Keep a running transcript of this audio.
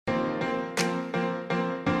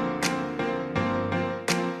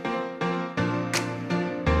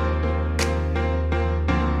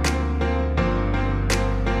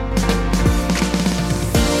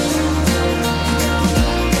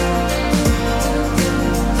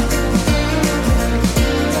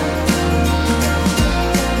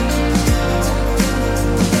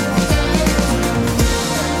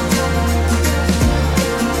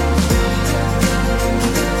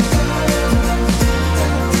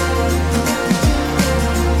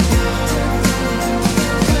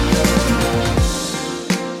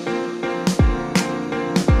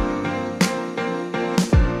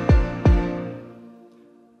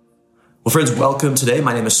Well, friends, welcome today.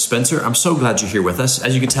 My name is Spencer. I'm so glad you're here with us.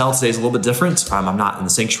 As you can tell, today's a little bit different. I'm not in the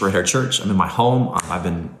sanctuary at our church. I'm in my home. I've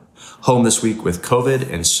been home this week with COVID,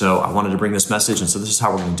 and so I wanted to bring this message, and so this is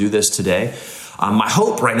how we're going to do this today. My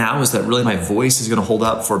hope right now is that really my voice is going to hold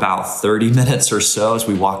up for about 30 minutes or so as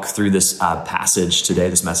we walk through this passage today,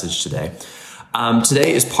 this message today.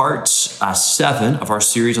 Today is part 7 of our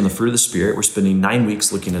series on the fruit of the Spirit. We're spending 9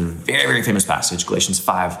 weeks looking at a very, very famous passage, Galatians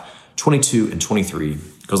 5:22 and 23.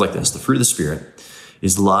 It goes like this: the fruit of the Spirit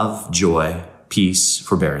is love, joy, peace,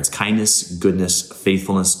 forbearance, kindness, goodness,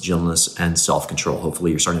 faithfulness, gentleness, and self-control.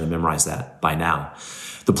 Hopefully you're starting to memorize that by now.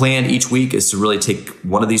 The plan each week is to really take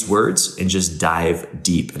one of these words and just dive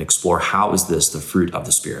deep and explore how is this the fruit of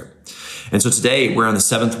the Spirit. And so today we're on the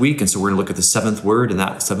 7th week, and so we're going to look at the 7th word, and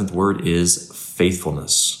that 7th word is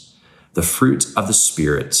faithfulness. The fruit of the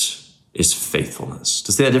Spirit is faithfulness.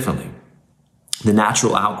 To say that differently, the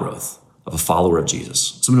natural outgrowth of a follower of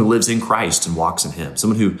Jesus, someone who lives in Christ and walks in him,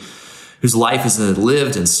 someone whose life is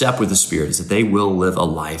lived in step with the Spirit, is that they will live a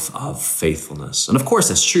life of faithfulness. And of course,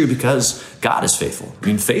 that's true because God is faithful. I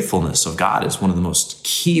mean, faithfulness of God is one of the most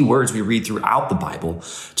key words we read throughout the Bible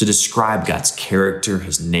to describe God's character,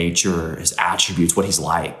 his nature, his attributes, what he's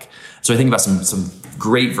like. So I think about some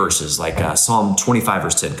great verses like Psalm 25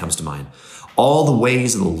 verse 10 comes to mind. All the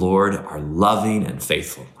ways of the Lord are loving and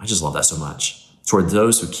faithful. I just love that so much. Toward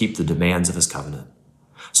those who keep the demands of his covenant.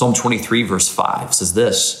 Psalm 23 verse 5 says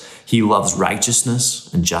this: he loves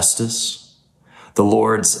righteousness and justice. The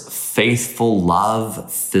Lord's faithful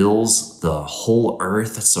love fills the whole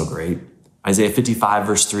earth. That's so great. Isaiah 55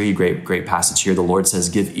 verse 3, great passage here. The Lord says,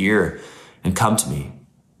 give ear and come to me.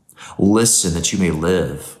 Listen that you may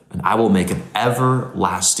live, and I will make an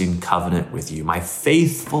everlasting covenant with you. My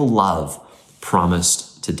faithful love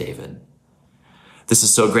promised to David. This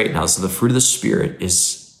is so great now. So the fruit of the Spirit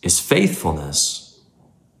is faithfulness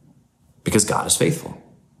because God is faithful.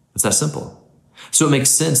 It's that simple. So it makes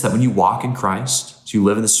sense that when you walk in Christ, as you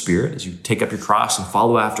live in the Spirit, as you take up your cross and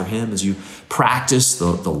follow after him, as you practice the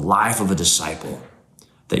life of a disciple,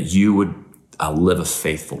 that you would live a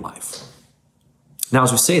faithful life. Now,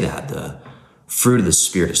 as we say that, the fruit of the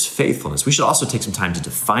Spirit is faithfulness, we should also take some time to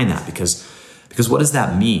define that because what does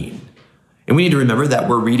that mean? And we need to remember that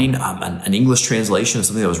we're reading an English translation of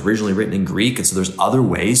something that was originally written in Greek. And so there's other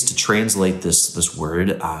ways to translate this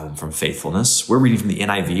word from faithfulness. We're reading from the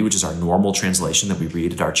NIV, which is our normal translation that we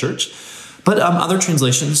read at our church. But other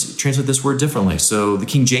translations translate this word differently. So the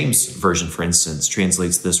King James Version, for instance,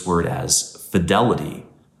 translates this word as fidelity.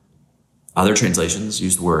 Other translations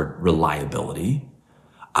use the word reliability.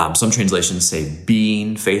 Some translations say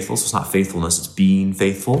being faithful. So it's not faithfulness, it's being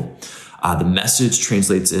faithful. The Message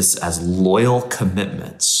translates this as loyal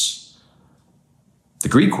commitments. The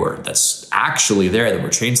Greek word that's actually there that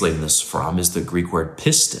we're translating this from is the Greek word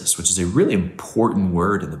pistis, which is a really important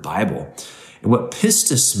word in the Bible. And what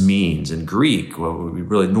pistis means in Greek, what we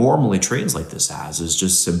really normally translate this as, is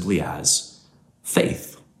just simply as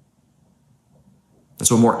faith. And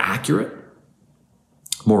so a more accurate,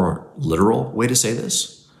 more literal way to say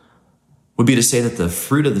this would be to say that the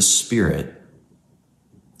fruit of the Spirit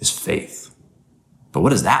is faith. But what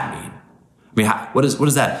does that mean? I mean, what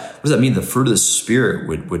does that mean? The fruit of the Spirit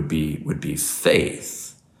would be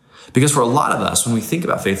faith. Because for a lot of us, when we think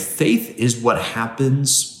about faith, faith is what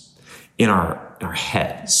happens in our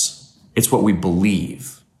heads. It's what we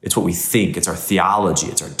believe. It's what we think. It's our theology.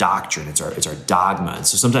 It's our doctrine. It's our dogma. And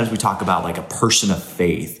so sometimes we talk about like a person of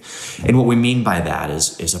faith. And what we mean by that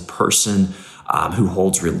is a person who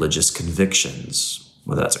holds religious convictions.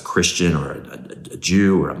 Whether that's a Christian or a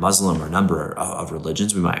Jew or a Muslim or a number of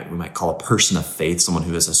religions, we might call a person of faith someone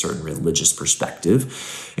who has a certain religious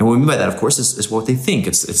perspective. And what we mean by that, of course, is what they think.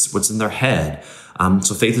 It's what's in their head.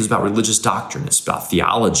 So faith is about religious doctrine. It's about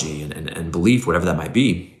theology and belief, whatever that might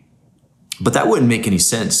be. But that wouldn't make any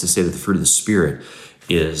sense to say that the fruit of the Spirit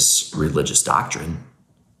is religious doctrine.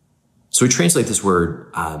 So we translate this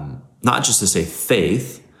word not just to say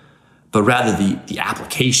faith, but rather the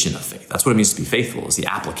application of faith. That's what it means to be faithful, is the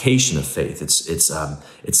application of faith.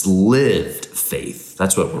 It's lived faith.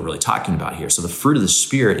 That's what we're really talking about here. So the fruit of the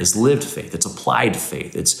Spirit is lived faith. It's applied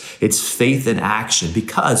faith. It's faith in action,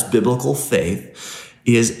 because biblical faith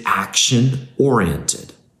is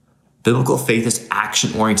action-oriented. Biblical faith is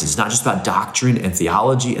action-oriented. It's not just about doctrine and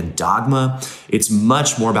theology and dogma. It's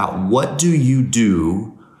much more about what do you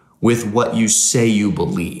do with what you say you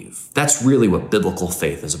believe. That's really what biblical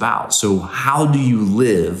faith is about. So how do you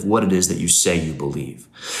live what it is that you say you believe?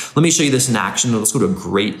 Let me show you this in action. Let's go to a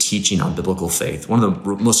great teaching on biblical faith. One of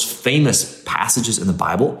the most famous passages in the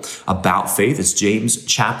Bible about faith is James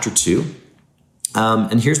chapter 2.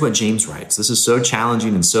 And here's what James writes. This is so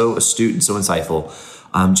challenging and so astute and so insightful.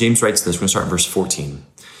 James writes this. We're going to start in verse 14.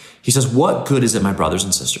 He says, "What good is it, my brothers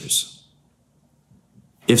and sisters,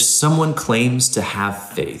 if someone claims to have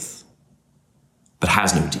faith but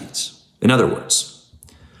has no deeds?" In other words,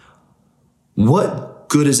 what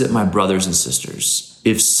good is it, my brothers and sisters,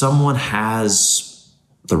 if someone has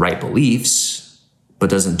the right beliefs but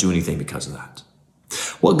doesn't do anything because of that?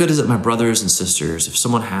 What good is it, my brothers and sisters, if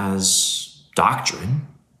someone has doctrine,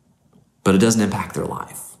 but it doesn't impact their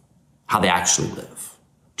life, how they actually live?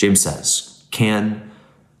 James says, can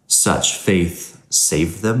such faith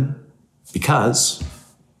save them? Because,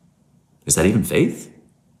 is that even faith?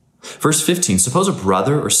 Verse 15, suppose a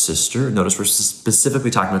brother or sister, notice we're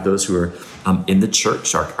specifically talking about those who are in the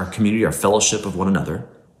church, our community, our fellowship of one another.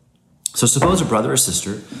 So suppose a brother or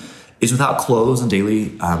sister is without clothes and daily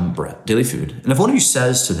bread, daily food. And if one of you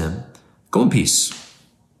says to them, go in peace,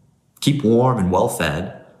 keep warm and well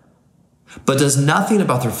fed, but does nothing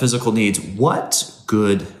about their physical needs, what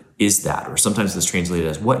good is that? Or sometimes it's translated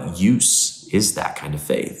as, what use is that kind of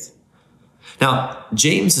faith? Now,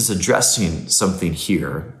 James is addressing something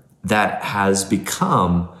here that has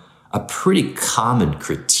become a pretty common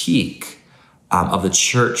critique of the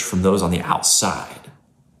church from those on the outside.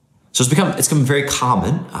 So it's become very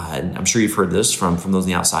common, and I'm sure you've heard this from those on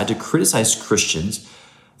the outside, to criticize Christians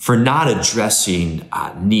for not addressing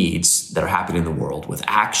needs that are happening in the world with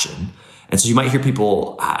action. And so you might hear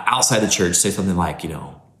people outside the church say something like,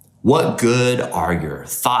 what good are your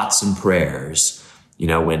thoughts and prayers,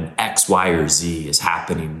 when X, Y, or Z is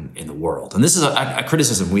happening in the world? And this is a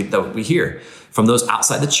criticism that we hear from those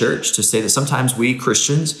outside the church, to say that sometimes we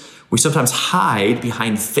Christians, we sometimes hide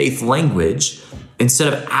behind faith language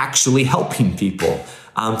instead of actually helping people.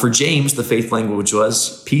 For James, the faith language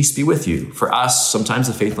was, peace be with you. For us, sometimes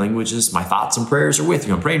the faith language is, my thoughts and prayers are with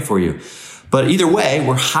you. I'm praying for you. But either way,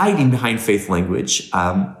 we're hiding behind faith language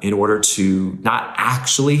in order to not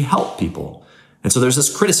actually help people. And so there's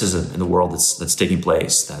this criticism in the world that's taking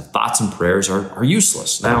place, that thoughts and prayers are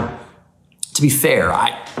useless. Now, to be fair,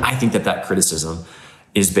 I think that criticism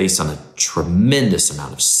is based on a tremendous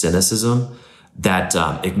amount of cynicism that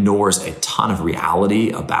ignores a ton of reality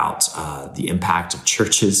about the impact of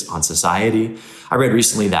churches on society. I read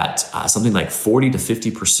recently that something like 40 to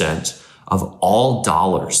 50% of all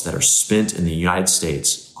dollars that are spent in the United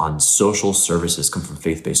States on social services come from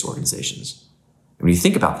faith-based organizations. And when you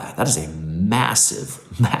think about that, that is a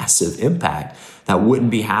massive, massive impact that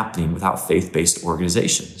wouldn't be happening without faith-based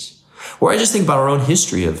organizations. Or I just think about our own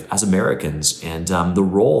history as Americans and the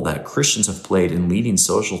role that Christians have played in leading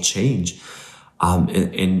social change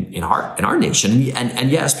in our nation.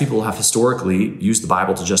 And yes, people have historically used the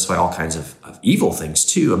Bible to justify all kinds of evil things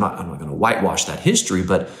too. I'm not going to whitewash that history,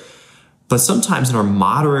 but sometimes in our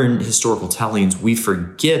modern historical tellings, we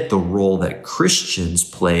forget the role that Christians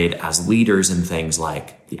played as leaders in things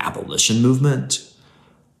like the abolition movement,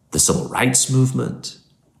 the civil rights movement,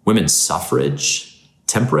 women's suffrage,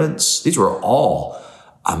 temperance. These were all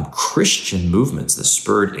Christian movements that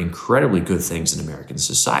spurred incredibly good things in American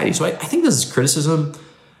society. So I think this criticism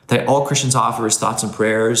that all Christians offer as thoughts and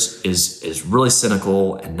prayers is really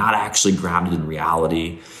cynical and not actually grounded in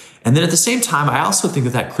reality. And then at the same time, I also think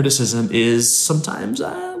that criticism is sometimes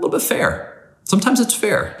a little bit fair. Sometimes it's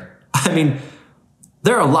fair. I mean,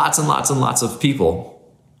 there are lots and lots and lots of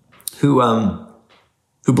people who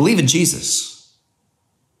believe in Jesus,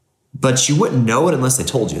 but you wouldn't know it unless they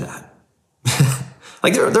told you that.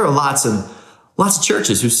 Like there are lots of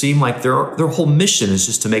churches who seem like their whole mission is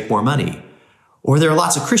just to make more money. Or there are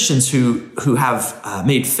lots of Christians who have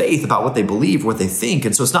made faith about what they believe, what they think.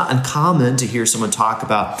 And so it's not uncommon to hear someone talk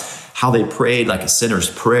about how they prayed like a sinner's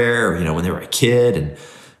prayer, when they were a kid, and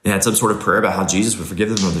they had some sort of prayer about how Jesus would forgive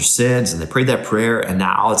them of their sins. And they prayed that prayer. And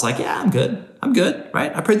now it's like, yeah, I'm good,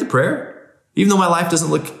 right? I prayed the prayer, even though my life doesn't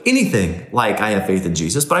look anything like I have faith in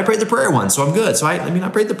Jesus, but I prayed the prayer once, so I'm good. So I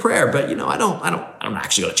prayed the prayer, but I don't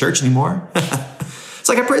actually go to church anymore. It's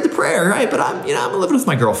like I prayed the prayer, right? But I'm living with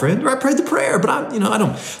my girlfriend. Or I prayed the prayer, but I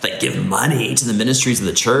don't like give money to the ministries of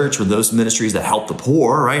the church or those ministries that help the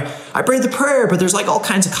poor, right? I prayed the prayer, but there's like all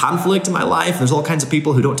kinds of conflict in my life. There's all kinds of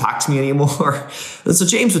people who don't talk to me anymore. And so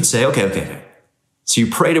James would say, okay. So you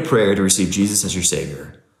prayed a prayer to receive Jesus as your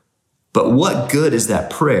Savior. But what good is that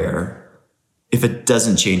prayer if it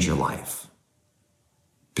doesn't change your life?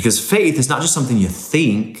 Because faith is not just something you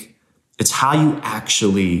think, it's how you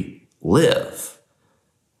actually live.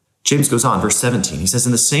 James goes on, verse 17, he says,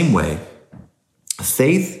 in the same way,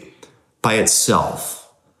 faith by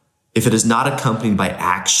itself, if it is not accompanied by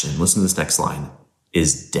action, listen to this next line,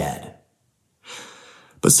 is dead.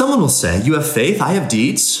 But someone will say, you have faith, I have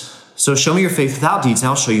deeds. So show me your faith without deeds, and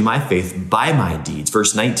I'll show you my faith by my deeds.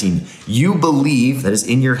 Verse 19, you believe, that is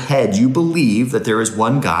in your head, you believe that there is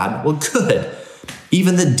one God. Well, good.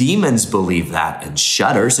 Even the demons believe that and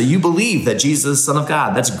shudder. So you believe that Jesus is the Son of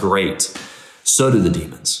God. That's great. So do the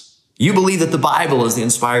demons. You believe that the Bible is the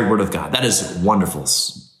inspired word of God. That is wonderful.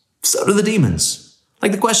 So do the demons.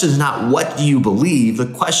 Like, the question is not what do you believe?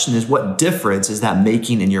 The question is, what difference is that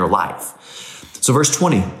making in your life? So verse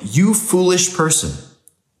 20, you foolish person.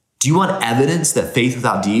 Do you want evidence that faith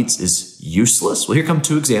without deeds is useless? Well, here come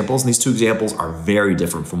two examples, and these two examples are very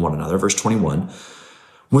different from one another. Verse 21,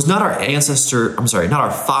 was not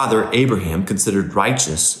our father Abraham considered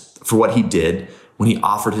righteous for what he did when he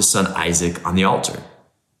offered his son Isaac on the altar? Do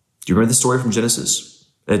you remember the story from Genesis?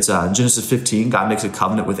 It's Genesis 15. God makes a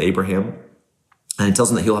covenant with Abraham, and he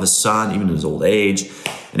tells him that he'll have a son even in his old age.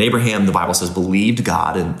 And Abraham, the Bible says, believed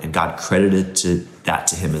God, and God credited that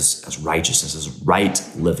to him as righteousness, as right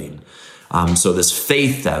living. So this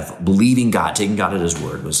faith of believing God, taking God at his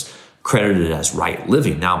word, was credited as right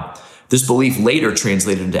living. Now, this belief later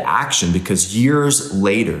translated into action, because years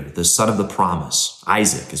later, the son of the promise,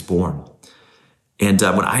 Isaac, is born. And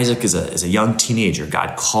when Isaac is a young teenager,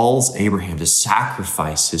 God calls Abraham to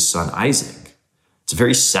sacrifice his son Isaac. It's a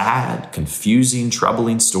very sad, confusing,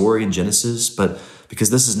 troubling story in Genesis, but because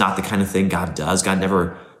this is not the kind of thing God does. God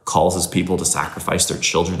never calls his people to sacrifice their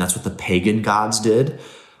children. That's what the pagan gods did.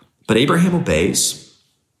 But Abraham obeys,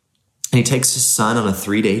 and he takes his son on a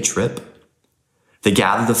 3-day trip. They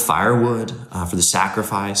gather the firewood for the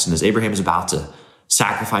sacrifice, and as Abraham is about to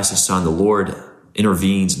sacrifice his son, the Lord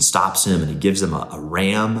intervenes and stops him, and he gives him a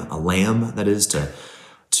lamb, that is, to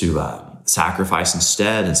sacrifice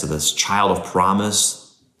instead. And so this child of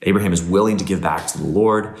promise, Abraham is willing to give back to the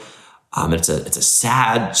Lord. It's a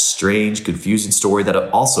sad, strange, confusing story that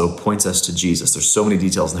also points us to Jesus. There's so many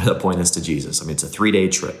details in there that point us to Jesus. I mean, it's a 3-day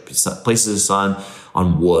trip. He places his son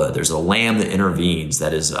on wood. There's a lamb that intervenes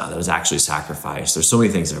that is actually sacrificed. There's so many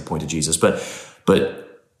things that point to Jesus. But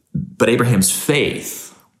Abraham's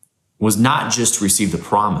faith was not just to receive the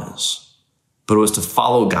promise, but it was to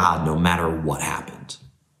follow God no matter what happened.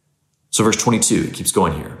 So verse 22, it keeps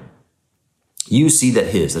going here. You see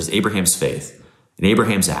that that's Abraham's faith, and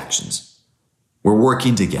Abraham's actions were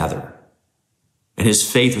working together, and his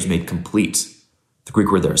faith was made complete. The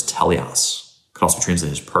Greek word there is teleos. It could also be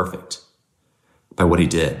translated as perfect, by what he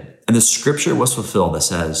did. And the scripture was fulfilled that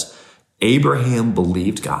says, Abraham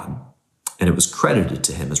believed God, and it was credited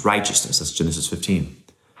to him as righteousness. That's Genesis 15.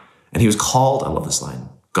 And he was called, I love this line,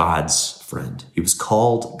 God's friend. He was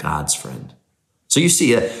called God's friend. So you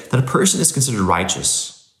see that a person is considered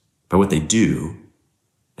righteous by what they do,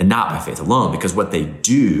 and not by faith alone, because what they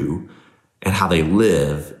do and how they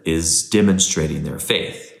live is demonstrating their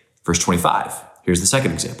faith. Verse 25, here's the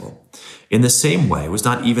second example. In the same way, was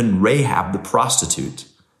not even Rahab the prostitute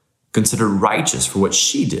considered righteous for what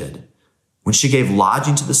she did when she gave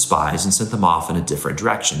lodging to the spies and sent them off in a different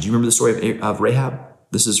direction? Do you remember the story of Rahab?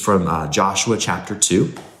 This is from Joshua chapter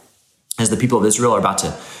 2. As the people of Israel are about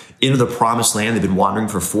to enter the promised land, they've been wandering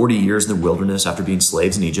for 40 years in the wilderness after being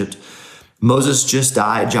slaves in Egypt. Moses just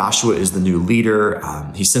died. Joshua is the new leader.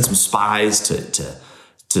 He sent some spies to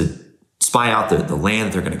spy out the land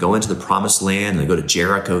that they're going to go into, the promised land. And they go to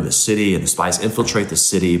Jericho, the city, and the spies infiltrate the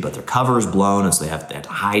city, but their cover is blown, and so they have to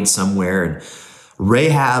hide somewhere. And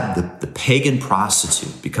Rahab, the pagan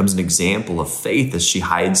prostitute, becomes an example of faith as she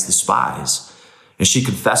hides the spies. And she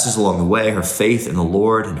confesses along the way her faith in the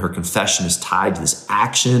Lord, and her confession is tied to this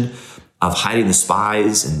action of hiding the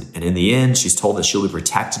spies. And in the end, she's told that she'll be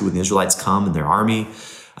protected when the Israelites come in their army.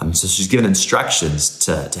 So she's given instructions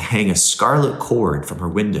to hang a scarlet cord from her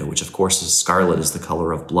window, which of course scarlet is the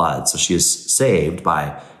color of blood. So she is saved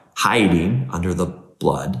by hiding under the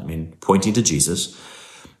blood, pointing to Jesus.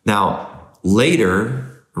 Now,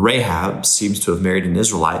 later, Rahab seems to have married an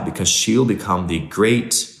Israelite because she'll become the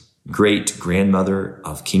great-grandmother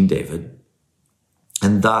of King David,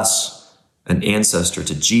 and thus an ancestor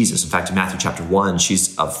to Jesus. In fact, in Matthew chapter 1,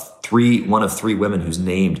 she's one of three women who's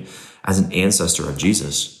named as an ancestor of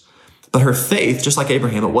Jesus. But her faith, just like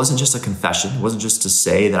Abraham, it wasn't just a confession. It wasn't just to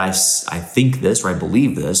say that I think this or I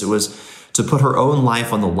believe this. It was to put her own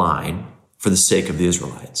life on the line for the sake of the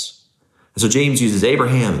Israelites. And so James uses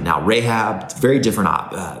Abraham and now Rahab, very different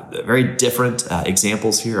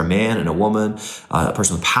examples here, a man and a woman, a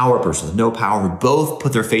person with power, a person with no power, who both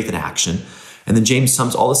put their faith in action. And then James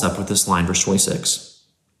sums all this up with this line, verse 26.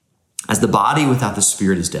 As the body without the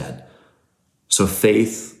spirit is dead, so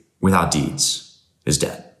faith without deeds is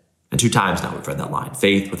dead. And 2 times now we've read that line.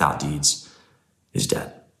 Faith without deeds is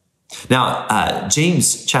dead. Now,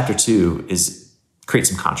 James chapter 2 creates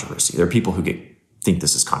some controversy. There are people who get think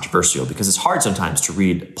this is controversial because it's hard sometimes to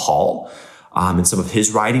read Paul in some of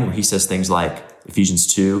his writing where he says things like Ephesians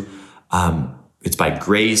 2, it's by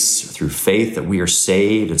grace through faith that we are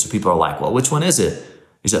saved. And so people are like, well, which one is it?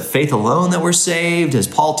 Is it faith alone that we're saved, as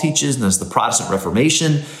Paul teaches, and as the Protestant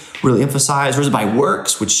Reformation really emphasized? Or is it by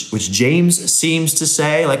works, which James seems to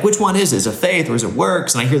say? Like, which one is it? Is it faith or is it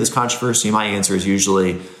works? And I hear this controversy, and my answer is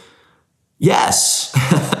usually yes.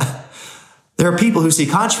 There are people who see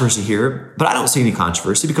controversy here, but I don't see any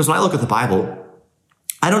controversy because when I look at the Bible,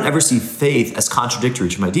 I don't ever see faith as contradictory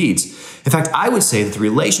to my deeds. In fact, I would say that the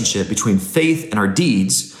relationship between faith and our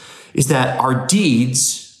deeds is that our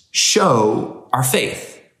deeds show our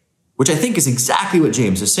faith, which I think is exactly what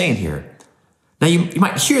James is saying here. Now, you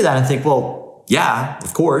might hear that and think, well, yeah,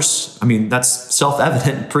 of course. I mean, that's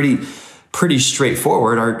self-evident, pretty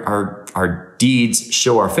straightforward. Our deeds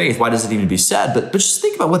show our faith. Why does it even be said? But just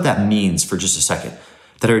think about what that means for just a second,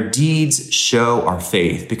 that our deeds show our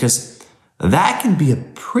faith, because that can be a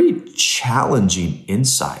pretty challenging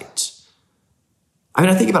insight. I mean,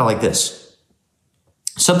 I think about it like this.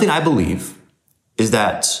 Something I believe is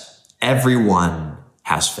that everyone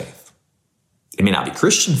has faith. It may not be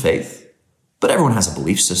Christian faith, but everyone has a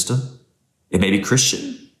belief system. It may be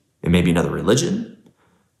Christian. It may be another religion.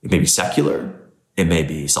 It may be secular. It may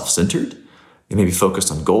be self-centered. It may be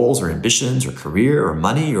focused on goals or ambitions or career or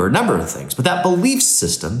money or a number of things. But that belief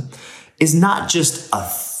system is not just a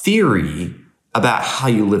theory about how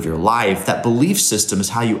you live your life. That belief system is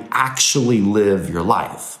how you actually live your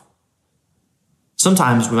life.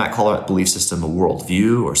 Sometimes we might call our belief system a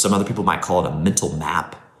worldview, or some other people might call it a mental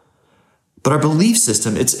map. But our belief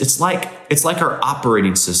system, it's like our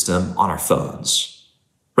operating system on our phones,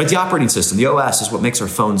 right? The operating system, the OS, is what makes our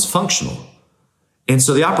phones functional. And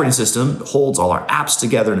so the operating system holds all our apps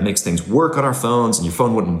together and it makes things work on our phones, and your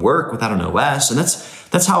phone wouldn't work without an OS. And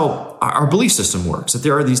that's how our belief system works, that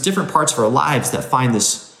there are these different parts of our lives that find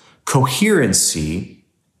this coherency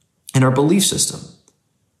in our belief system.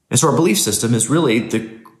 And so our belief system is really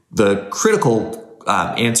the critical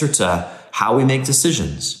answer to how we make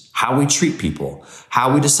decisions, how we treat people,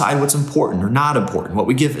 how we decide what's important or not important, what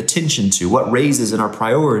we give attention to, what raises in our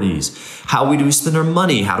priorities, how do we spend our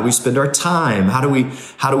money, how do we spend our time, how do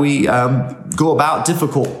we go about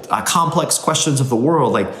difficult, complex questions of the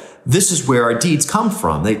world. Like, this is where our deeds come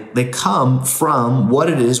from. They come from what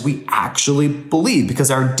it is we actually believe,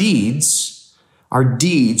 because our deeds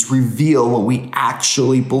reveal what we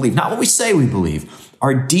actually believe, not what we say we believe.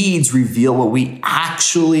 Our deeds reveal what we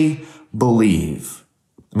actually believe.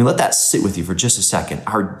 I mean, let that sit with you for just a second.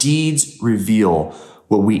 Our deeds reveal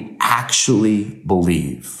what we actually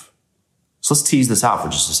believe. So let's tease this out for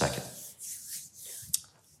just a second.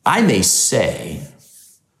 I may say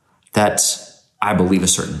that I believe a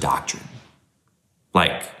certain doctrine.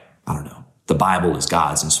 Like, I don't know, the Bible is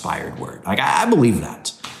God's inspired word. Like, I believe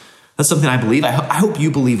that. That's something I believe. I hope you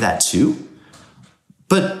believe that too.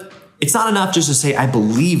 But it's not enough just to say, I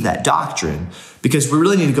believe that doctrine, because we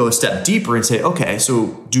really need to go a step deeper and say, okay,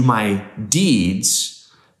 so do my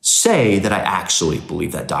deeds say that I actually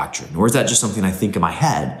believe that doctrine? Or is that just something I think in my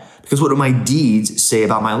head? Because what do my deeds say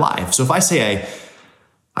about my life? So if I say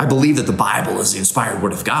I believe that the Bible is the inspired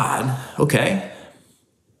word of God, okay.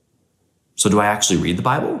 So do I actually read the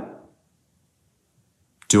Bible?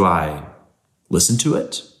 Do I listen to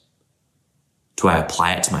it? Do I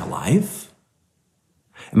apply it to my life?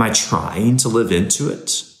 Am I trying to live into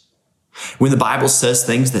it? When the Bible says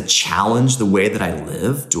things that challenge the way that I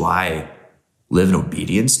live, do I live in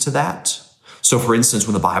obedience to that? So for instance,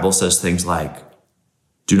 when the Bible says things like,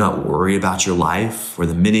 do not worry about your life, or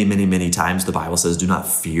the many, many, many times the Bible says, do not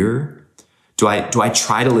fear, do I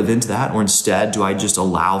try to live into that? Or instead, do I just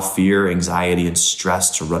allow fear, anxiety, and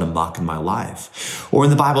stress to run amok in my life? Or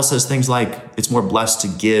when the Bible says things like, it's more blessed to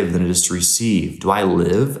give than it is to receive, do I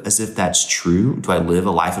live as if that's true? Do I live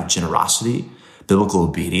a life of generosity, biblical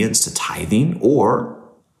obedience to tithing? Or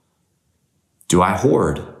do I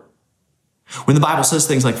hoard? When the Bible says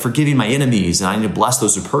things like forgiving my enemies and I need to bless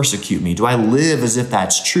those who persecute me, do I live as if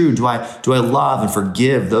that's true? Do I love and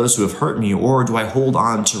forgive those who have hurt me, or do I hold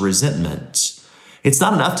on to resentment? It's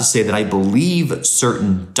not enough to say that I believe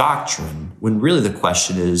certain doctrine, when really the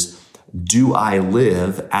question is, do I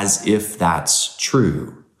live as if that's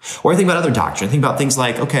true? Or I think about other doctrine. I think about things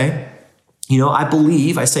like, okay,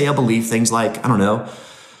 I say I believe things like, I don't know,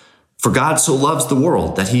 for God so loves the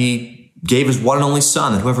world that he gave his one and only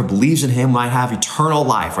son, that whoever believes in him might have eternal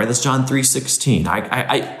life, right? That's John 3:16.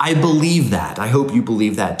 I believe that. I hope you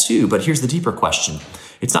believe that too. But here's the deeper question.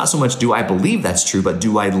 It's not so much do I believe that's true, but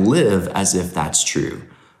do I live as if that's true?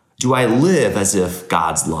 Do I live as if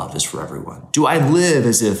God's love is for everyone? Do I live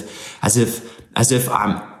as if as if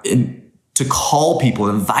to call people,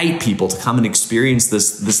 invite people to come and experience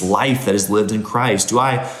this life that is lived in Christ? Do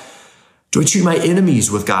I treat my enemies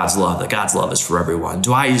with God's love, that God's love is for everyone?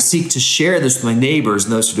 Do I seek to share this with my neighbors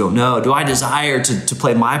and those who don't know? Do I desire to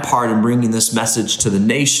play my part in bringing this message to the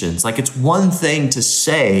nations? Like, it's one thing to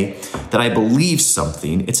say that I believe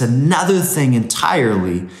something. It's another thing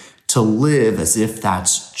entirely to live as if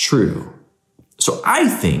that's true. So I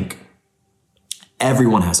think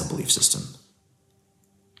everyone has a belief system.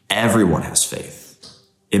 Everyone has faith.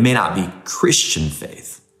 It may not be Christian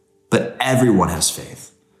faith, but everyone has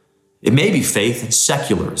faith. It may be faith in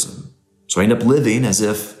secularism. So I end up living as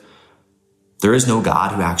if there is no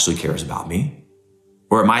God who actually cares about me.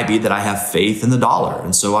 Or it might be that I have faith in the dollar,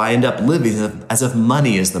 and so I end up living as if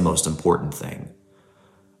money is the most important thing.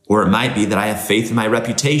 Or it might be that I have faith in my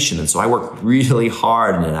reputation, and so I work really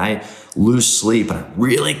hard and I lose sleep and I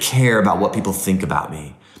really care about what people think about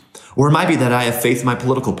me. Or it might be that I have faith in my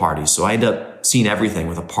political party, so I end up seeing everything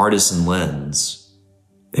with a partisan lens.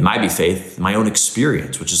 It might be faith in my own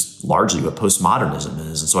experience, which is largely what postmodernism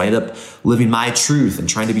is. And so I end up living my truth and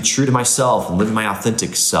trying to be true to myself and living my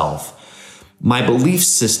authentic self. My belief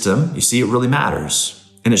system, you see, it really matters.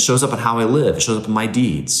 And it shows up in how I live. It shows up in my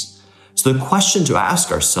deeds. So the question to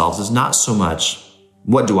ask ourselves is not so much,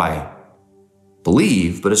 what do I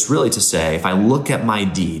believe? But it's really to say, if I look at my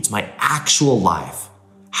deeds, my actual life,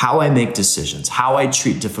 how I make decisions, how I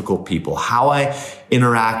treat difficult people, how I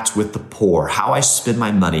interact with the poor, how I spend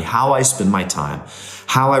my money, how I spend my time,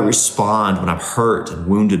 how I respond when I'm hurt and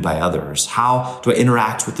wounded by others, how do I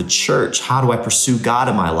interact with the church, how do I pursue God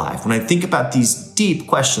in my life? When I think about these deep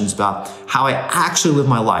questions about how I actually live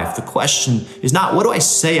my life, the question is not what do I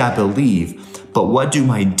say I believe, but what do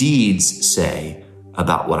my deeds say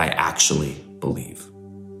about what I actually believe?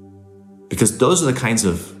 Because those are the kinds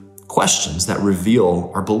of questions that reveal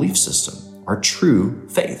our belief system, our true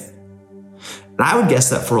faith. And I would guess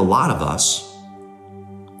that for a lot of us,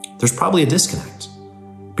 there's probably a disconnect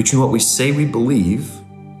between what we say we believe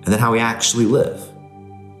and then how we actually live.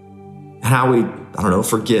 And how we,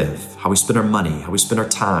 forgive, how we spend our money, how we spend our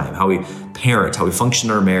time, how we parent, how we function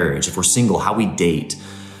in our marriage, if we're single, how we date,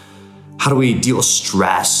 how do we deal with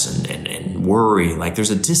stress and worry? Like,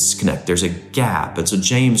 there's a disconnect, there's a gap. And so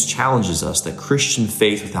James challenges us that Christian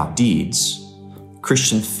faith without deeds,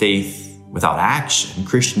 Christian faith without action,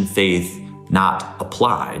 Christian faith not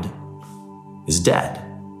applied is dead.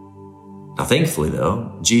 Now, thankfully,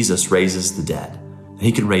 though, Jesus raises the dead, and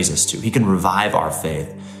he can raise us too. He can revive our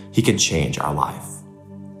faith. He can change our life.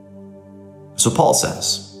 So Paul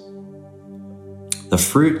says, the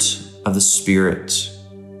fruit of the Spirit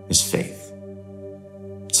is faith.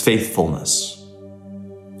 It's faithfulness.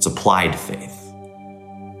 It's applied faith.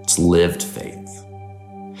 It's lived faith.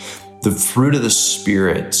 The fruit of the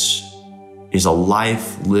Spirit is a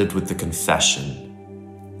life lived with the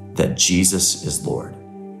confession that Jesus is Lord.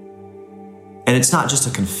 And it's not just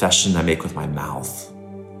a confession I make with my mouth.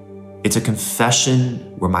 It's a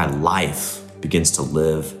confession where my life begins to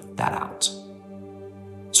live that out.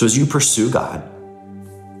 So as you pursue God,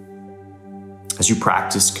 as you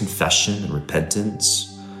practice confession and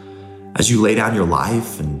repentance, as you lay down your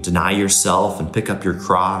life and deny yourself and pick up your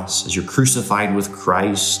cross, as you're crucified with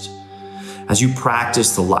Christ, as you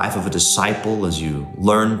practice the life of a disciple, as you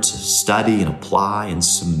learn to study and apply and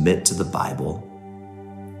submit to the Bible,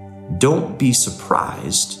 don't be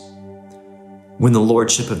surprised when the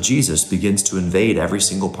Lordship of Jesus begins to invade every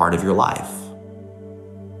single part of your life.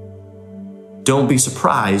 Don't be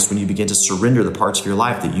surprised when you begin to surrender the parts of your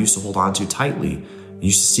life that you used to hold on to tightly and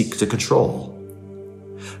used to seek to control.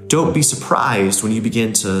 Don't be surprised when you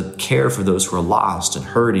begin to care for those who are lost and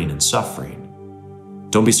hurting and suffering.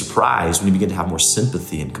 Don't be surprised when you begin to have more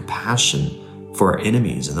sympathy and compassion for our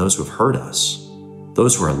enemies and those who have hurt us,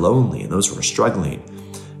 those who are lonely and those who are struggling.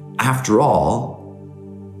 After all,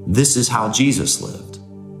 this is how Jesus lived.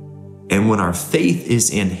 And when our faith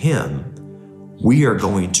is in him, we are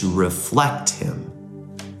going to reflect him,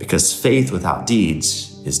 because faith without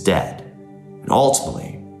deeds is dead. And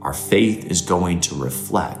ultimately, our faith is going to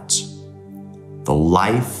reflect the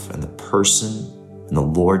life and the person and the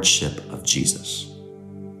lordship of Jesus.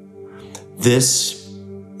 This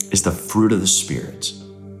is the fruit of the Spirit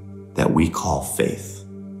that we call faith.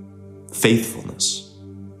 Faithfulness,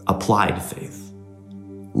 applied faith,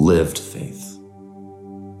 lived faith.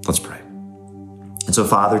 Let's pray. And so,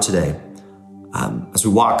 Father, today, as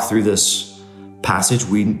we walk through this passage,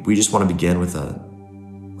 we just want to begin with a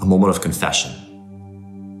moment of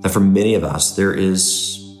confession. That for many of us, there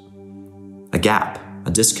is a gap, a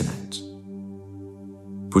disconnect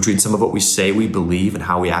between some of what we say we believe and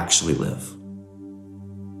how we actually live.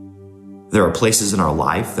 There are places in our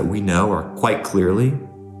life that we know are quite clearly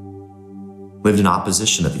lived in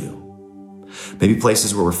opposition of you. Maybe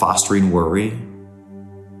places where we're fostering worry,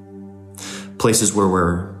 places where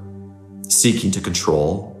we're seeking to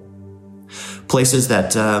control, places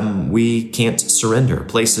that we can't surrender,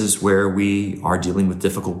 places where we are dealing with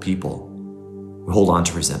difficult people. We hold on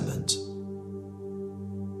to resentment.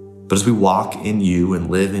 But as we walk in you and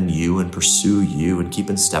live in you and pursue you and keep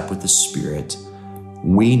in step with the Spirit,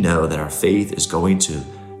 we know that our faith is going to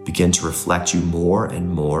begin to reflect you more and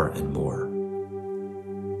more and more.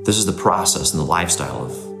 This is the process and the lifestyle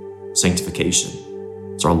of sanctification.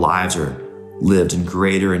 So our lives are lived in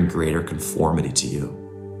greater and greater conformity to you.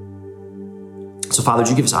 So Father, would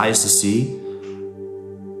you give us eyes to see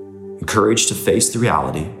and courage to face the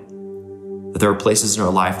reality that there are places in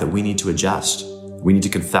our life that we need to adjust, we need to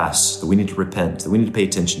confess, that we need to repent, that we need to pay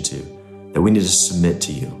attention to, that we need to submit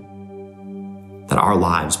to you, that our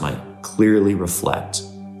lives might clearly reflect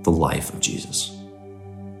the life of Jesus.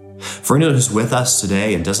 For anyone who's with us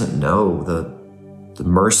today and doesn't know the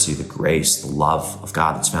mercy, the grace, the love of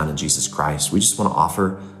God that's found in Jesus Christ, we just want to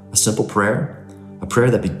offer a simple prayer, a prayer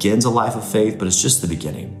that begins a life of faith, but it's just the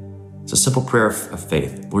beginning. It's a simple prayer of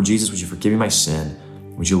faith. Lord Jesus, would you forgive me my sin?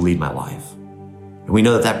 Would you lead my life? And we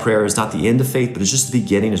know that that prayer is not the end of faith, but it's just the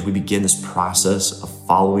beginning as we begin this process of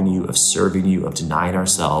following you, of serving you, of denying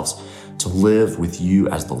ourselves to live with you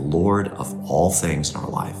as the Lord of all things in our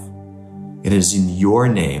life. It is in your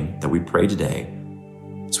name that we pray today,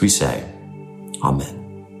 as we say, Amen.